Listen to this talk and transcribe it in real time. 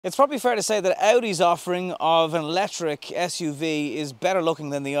It's probably fair to say that Audi's offering of an electric SUV is better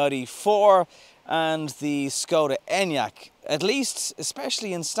looking than the Audi 4 and the Skoda Enyaq, at least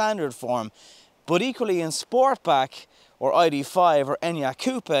especially in standard form, but equally in Sportback or ID5 or Enyaq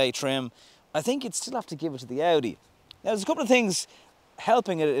Coupe trim, I think you'd still have to give it to the Audi. Now there's a couple of things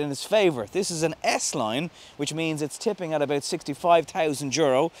helping it in its favour. This is an S-line, which means it's tipping at about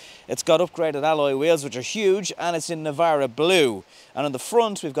 €65,000. It's got upgraded alloy wheels, which are huge, and it's in Navara blue. And on the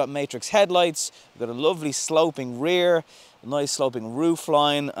front, we've got matrix headlights, we've got a lovely sloping rear, a nice sloping roof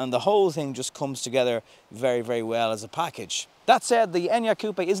line, and the whole thing just comes together very, very well as a package. That said, the Enyaq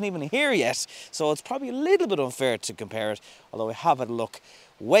Coupe isn't even here yet, so it's probably a little bit unfair to compare it, although I have had a look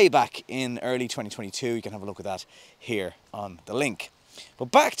way back in early 2022. You can have a look at that here on the link.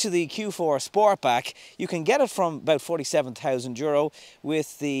 But back to the Q4 Sportback, you can get it from about €47,000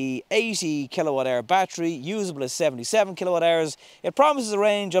 with the 80 kilowatt hour battery, usable as 77 kilowatt hours. It promises a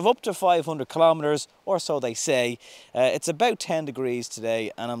range of up to 500 kilometers, or so they say. It's about 10 degrees today,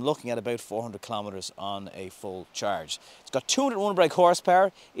 and I'm looking at about 400 kilometers on a full charge. It's got 201 brake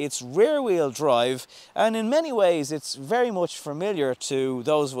horsepower, it's rear wheel drive, and in many ways it's very much familiar to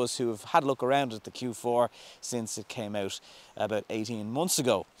those of us who have had a look around at the Q4 since it came out about 18 months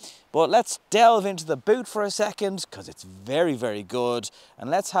ago. But let's delve into the boot for a second, because it's very, very good, and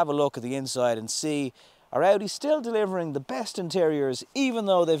let's have a look at the inside and see, are Audi still delivering the best interiors even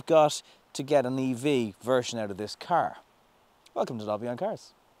though they've got to get an EV version out of this car? Welcome to Lobby on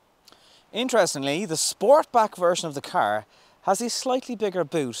Cars. Interestingly, the Sportback version of the car has a slightly bigger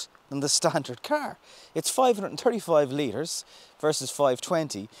boot than the standard car. It's 535 litres versus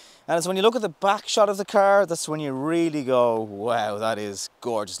 520, and it's when you look at the back shot of the car, that's when you really go, wow, that is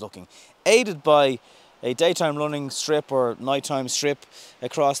gorgeous looking. Aided by a daytime running strip or nighttime strip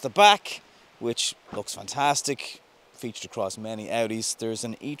across the back, which looks fantastic, featured across many Audis. There's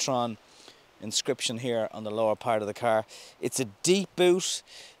an e-tron inscription here on the lower part of the car. It's a deep boot.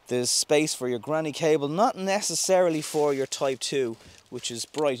 There's space for your granny cable, not necessarily for your Type 2, which is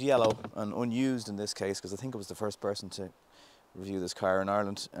bright yellow and unused in this case, because I think I was the first person to review this car in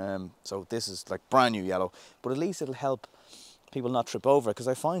Ireland. So this is like brand new yellow, but at least it'll help people not trip over it, because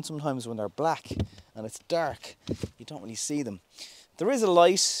I find sometimes when they're black and it's dark, you don't really see them. There is a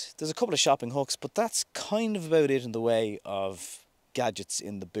light, there's a couple of shopping hooks, but that's kind of about it in the way of gadgets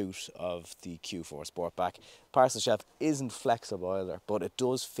in the boot of the Q4 Sportback. Parcel shelf isn't flexible either, but it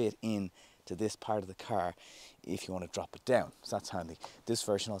does fit in to this part of the car if you want to drop it down, so that's handy. This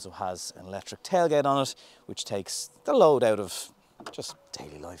version also has an electric tailgate on it, which takes the load out of just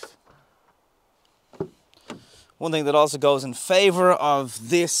daily life. One thing that also goes in favour of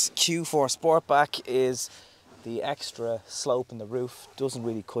this Q4 Sportback is the extra slope in the roof. Doesn't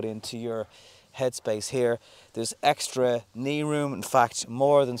really cut into your headspace here. There's extra knee room, in fact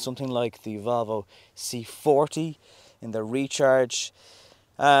more than something like the Volvo C40 in the Recharge.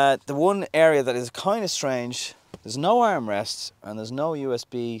 The one area that is kind of strange, there's no armrests and there's no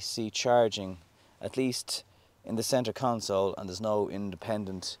USB-C charging, at least in the centre console, and there's no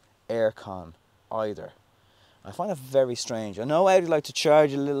independent aircon either. I find that very strange. I know Audi like to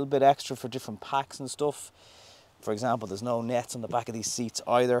charge a little bit extra for different packs and stuff. For example, there's no nets on the back of these seats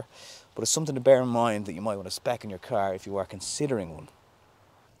either, but it's something to bear in mind that you might want to spec in your car if you are considering one.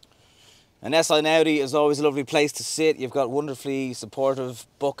 An S-Line Audi is always a lovely place to sit. You've got wonderfully supportive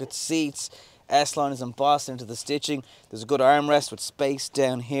bucket seats. S-Line is embossed into the stitching. There's a good armrest with space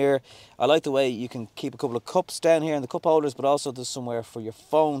down here. I like the way you can keep a couple of cups down here in the cup holders, but also there's somewhere for your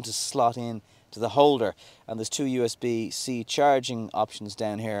phone to slot in to the holder. And there's two USB-C charging options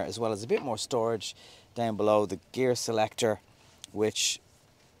down here, as well as a bit more storage down below the gear selector, which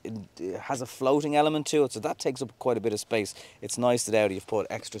it has a floating element to it, so that takes up quite a bit of space. It's nice that Audi have put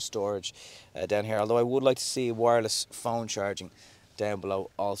extra storage down here, although I would like to see wireless phone charging down below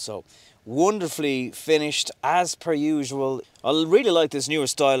also. Wonderfully finished as per usual. I really like this newer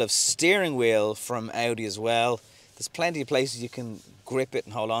style of steering wheel from Audi as well. There's plenty of places you can grip it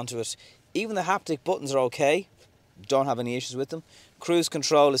and hold on to it. Even the haptic buttons are okay, don't have any issues with them. Cruise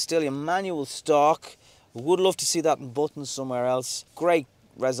control is still your manual stock. Would love to see that in buttons somewhere else. Great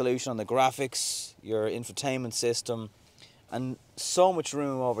resolution on the graphics, your infotainment system, and so much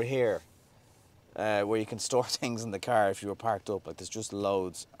room over here where you can store things in the car if you were parked up. Like, there's just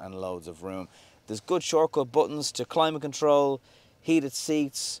loads and loads of room. There's good shortcut buttons to climate control, heated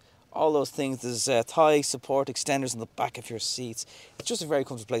seats, all those things. There's thigh support extenders on the back of your seats. It's just a very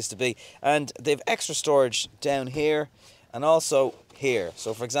comfortable place to be, and they've extra storage down here and also here.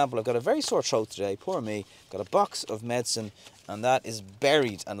 So for example, I've got a very sore throat today, poor me, got a box of medicine, and that is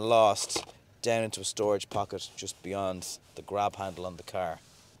buried and lost down into a storage pocket just beyond the grab handle on the car.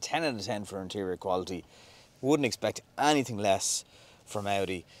 10 out of 10 for interior quality. Wouldn't expect anything less from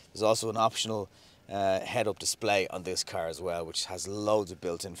Audi. There's also an optional head-up display on this car as well, which has loads of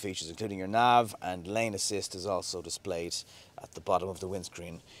built-in features, including your nav, and lane assist is also displayed at the bottom of the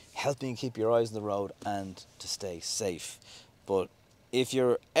windscreen, helping you keep your eyes on the road and to stay safe. But if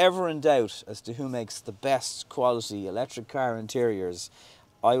you're ever in doubt as to who makes the best quality electric car interiors,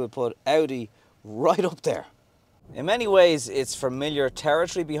 I would put Audi right up there. In many ways, it's familiar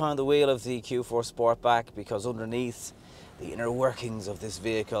territory behind the wheel of the Q4 Sportback, because underneath the inner workings of this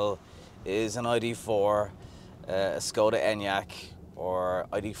vehicle is an ID4, a Skoda Enyaq, or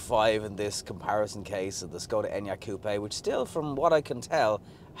ID5 in this comparison case of the Skoda Enyaq Coupe, which still, from what I can tell,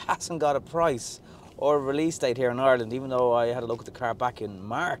 hasn't got a price or a release date here in Ireland, even though I had a look at the car back in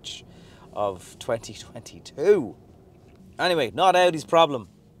March of 2022. Anyway, not Audi's problem,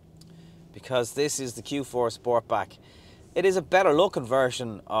 because this is the Q4 Sportback. It is a better looking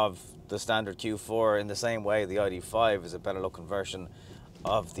version of the standard Q4 in the same way the ID5 is a better looking version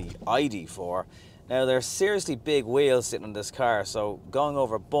of the ID4. Now, there's seriously big wheels sitting in this car, so going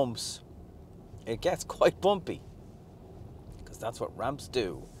over bumps, it gets quite bumpy, because that's what ramps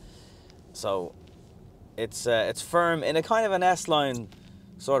do. So it's firm in a kind of an S-line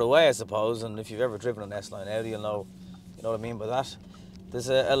sort of way, I suppose, and if you've ever driven an S-line Audi, you know what I mean by that. There's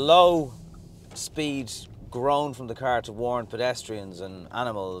a low speed groan from the car to warn pedestrians and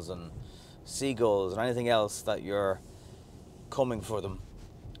animals and seagulls and anything else that you're coming for them.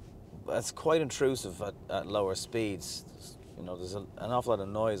 It's quite intrusive at lower speeds. You know, there's an awful lot of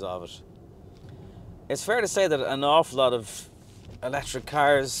noise of it. It's fair to say that an awful lot of electric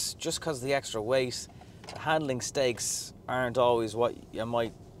cars, just because of the extra weight, the handling stakes aren't always what you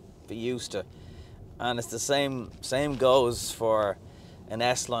might be used to. And it's the same goes for an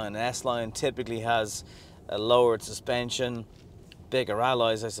S-Line. An S-Line typically has a lowered suspension, bigger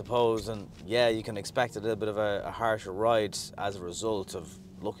alloys, I suppose, and yeah, you can expect a little bit of a harsher ride as a result of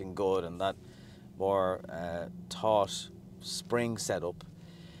looking good and that more taut spring setup.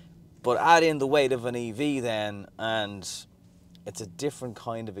 But add in the weight of an EV then, and it's a different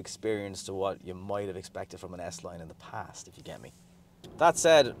kind of experience to what you might have expected from an S-Line in the past, if you get me. That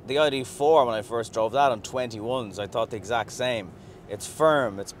said, the ID4, when I first drove that on 21s, I thought the exact same. It's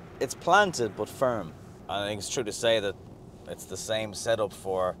firm, it's planted but firm. And I think it's true to say that it's the same setup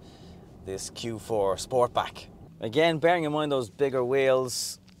for this Q4 Sportback. Again, bearing in mind those bigger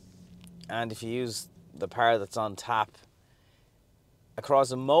wheels, and if you use the power that's on tap,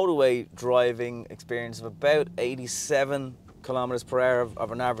 across a motorway driving experience of about 87 kilometers per hour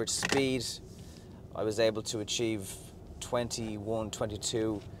of an average speed, I was able to achieve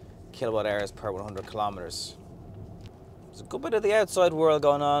 22 kilowatt hours per 100 kilometers. There's a good bit of the outside world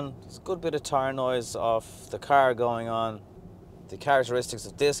going on. There's a good bit of tire noise off the car going on. The characteristics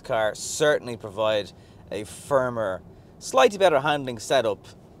of this car certainly provide a firmer, slightly better handling setup,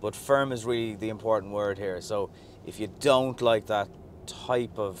 but firm is really the important word here. So if you don't like that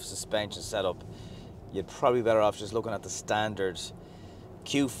type of suspension setup, you're probably better off just looking at the standard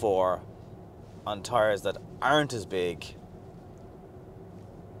Q4 on tires that aren't as big.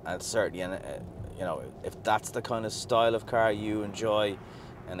 And certainly, you know, if that's the kind of style of car you enjoy,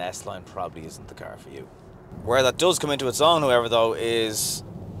 an S-Line probably isn't the car for you. Where that does come into its own, however, though, is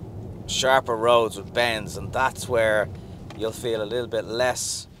sharper roads with bends, and that's where you'll feel a little bit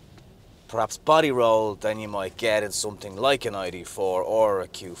less, perhaps, body roll than you might get in something like an ID4 or a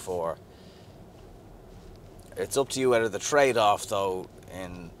Q4. It's up to you whether the trade-off, though,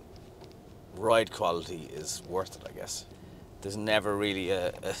 in ride quality is worth it, I guess. There's never really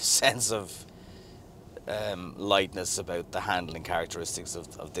a sense of lightness about the handling characteristics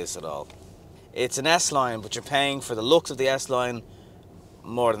of this at all. It's an S-Line, but you're paying for the looks of the S-Line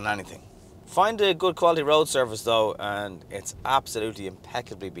more than anything. Find a good quality road surface though, and it's absolutely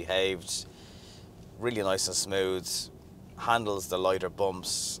impeccably behaved, really nice and smooth, handles the lighter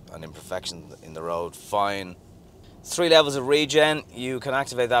bumps and imperfections in the road fine. 3 levels of regen. You can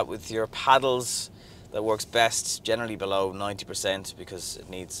activate that with your paddles. That works best generally below 90% because it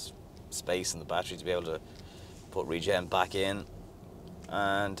needs space in the battery to be able to put regen back in.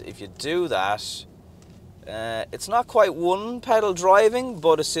 And if you do that, it's not quite one pedal driving,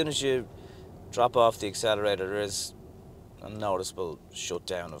 but as soon as you drop off the accelerator, there is a noticeable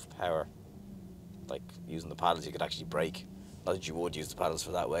shutdown of power. Like using the paddles, you could actually brake. Not that you would use the paddles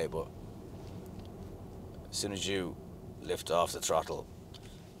for that way, but as soon as you lift off the throttle,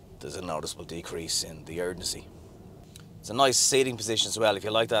 there's a noticeable decrease in the urgency. It's a nice seating position as well. If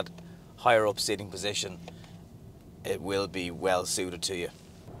you like that higher up seating position, it will be well suited to you.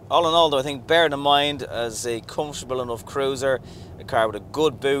 All in all though, I think bearing in mind as a comfortable enough cruiser, a car with a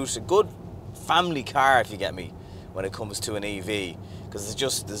good boot, a good family car, if you get me, when it comes to an EV. Because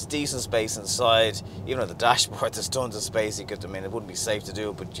there's decent space inside. Even on the dashboard, there's tons of space. You could, I mean, it wouldn't be safe to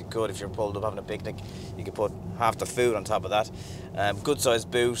do it, but you could if you're pulled up having a picnic. You could put half the food on top of that. Good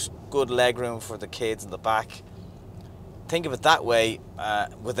sized boot, good leg room for the kids in the back. Think of it that way,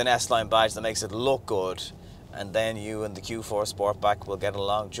 with an S-Line badge that makes it look good, and then you and the Q4 Sportback will get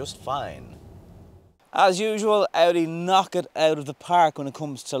along just fine. As usual, Audi knock it out of the park when it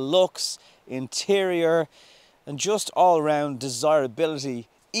comes to looks, interior, and just all-round desirability,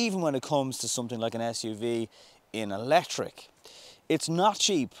 even when it comes to something like an SUV in electric. It's not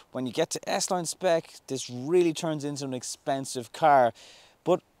cheap. When you get to S-Line spec, this really turns into an expensive car,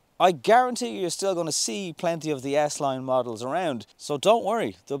 but I guarantee you're still going to see plenty of the S-Line models around, so don't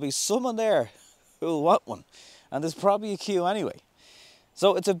worry, there'll be someone there who'll want one, and there's probably a queue anyway.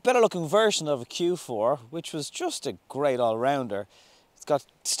 So it's a better looking version of a Q4, which was just a great all-rounder. It's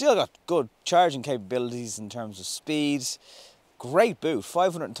still got good charging capabilities in terms of speeds. Great boot,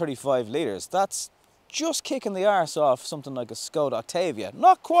 535 litres. That's just kicking the arse off something like a Skoda Octavia.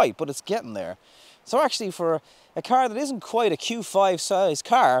 Not quite, but it's getting there. So actually, for a car that isn't quite a Q5 size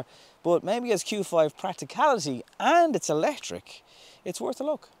car, but maybe has Q5 practicality and it's electric, it's worth a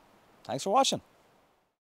look. Thanks for watching.